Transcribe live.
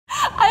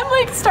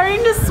like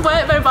starting to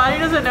sweat. My body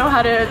doesn't know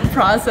how to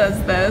process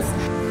this.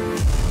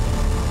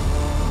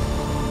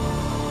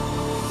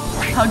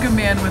 Hug a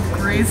man with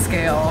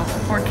grayscale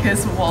or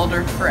kiss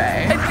Walder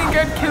Frey. I think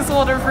I'd kiss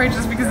Walder Frey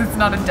just because it's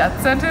not a death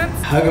sentence.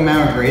 Hug a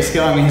man with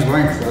grayscale? I mean, he's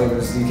wearing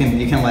clothes. You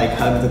can like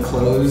hug the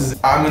clothes.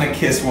 I'm gonna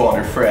kiss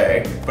Walder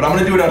Frey, but I'm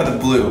gonna do it out of the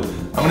blue.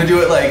 I'm gonna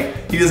do it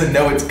like he doesn't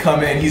know it's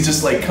coming. He's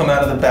just like come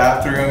out of the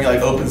bathroom, he like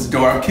opens the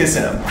door, I'm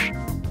kissing him.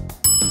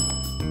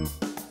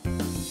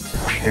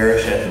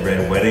 Perish at the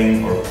Red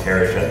Wedding or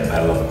perish at the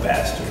Battle of the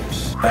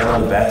Bastards? Battle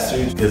of the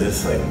Bastards because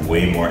it's like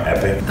way more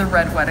epic. The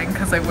Red Wedding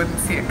because I wouldn't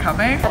see it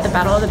coming. At the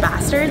Battle of the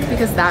Bastards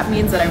because that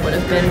means that I would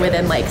have been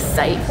within like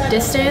sight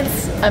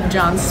distance of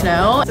Jon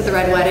Snow. At the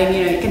Red Wedding,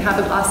 you know, you can have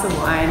a glass of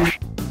wine.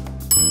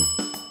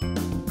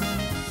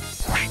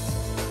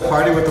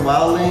 Party with the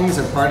wildlings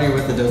or party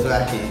with the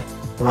Dothraki?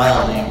 The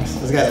wildlings.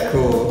 Those guys are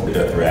cool. The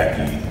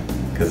Dothraki,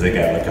 because they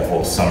got like a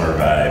whole summer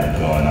vibe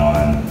going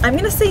on. I'm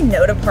gonna say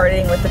no to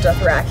partying with the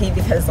Dothraki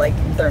because like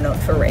they're known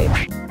for rape.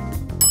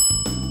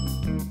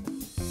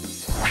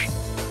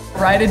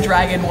 Ride a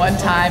dragon one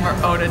time or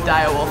own a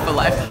direwolf for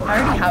life. I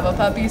already have a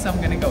puppy, so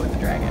I'm gonna go with the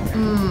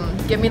dragon.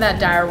 Give me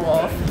that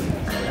direwolf.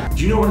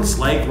 Do you know what it's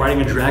like riding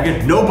a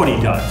dragon? Nobody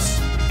does.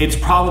 It's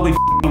probably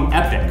f***ing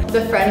epic.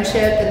 The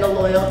friendship and the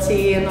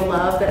loyalty and the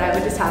love that I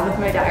would just have with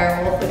my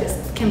direwolf would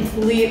just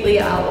completely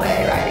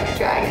outweigh riding a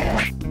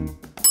dragon.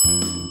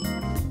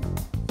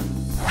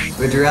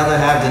 Would you rather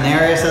have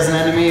Daenerys as an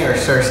enemy or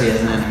Cersei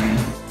as an enemy?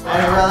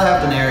 I'd rather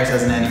have Daenerys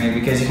as an enemy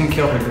because you can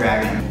kill her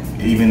dragon.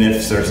 Even if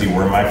Cersei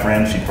were my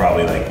friend, she'd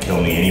probably like kill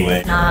me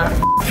anyway. Nah,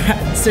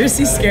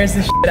 Cersei scares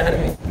the shit out of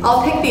me.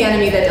 I'll pick the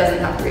enemy that doesn't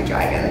have 3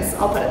 dragons.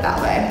 I'll put it that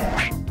way.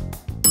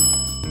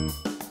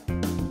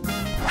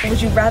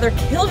 Would you rather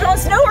kill Jon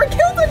Snow or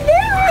kill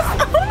Daenerys?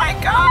 Oh my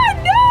god,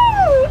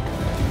 no!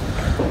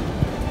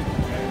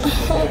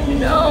 Oh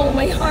no,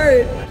 my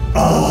heart.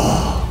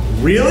 Oh,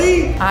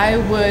 really? I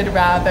would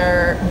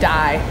rather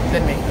die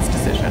than make this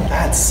decision.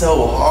 That's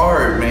so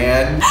hard,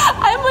 man.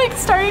 I'm like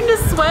starting to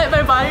sweat.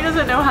 My body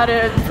doesn't know how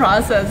to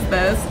process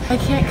this. I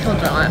can't kill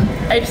Jon.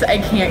 I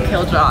can't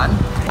kill Jon.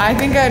 I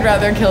think I'd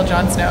rather kill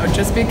Jon Snow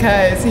just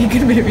because he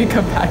could maybe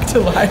come back to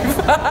life.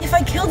 If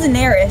I kill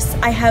Daenerys,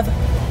 I have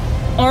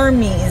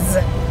armies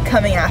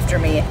coming after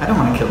me. I don't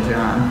want to kill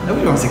Jon.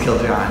 Nobody wants to kill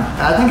Jon.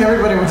 I think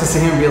everybody wants to see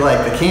him be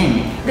like the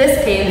king.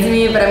 This pains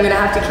me, but I'm gonna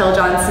have to kill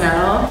Jon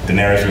Snow.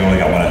 Daenerys, we only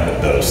got one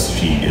of those.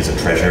 She is a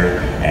treasure,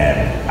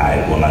 and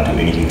I will not do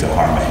anything to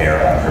harm a hair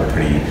on her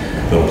pretty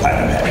little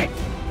platinum head.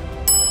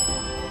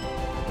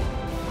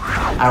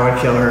 I would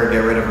kill her, get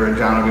rid of her.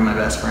 Jon would be my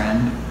best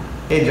friend.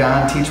 Hey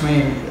Jon, teach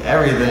me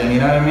everything, you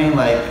know what I mean?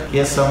 Like, he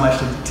has so much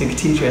to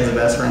teach you as a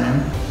best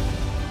friend.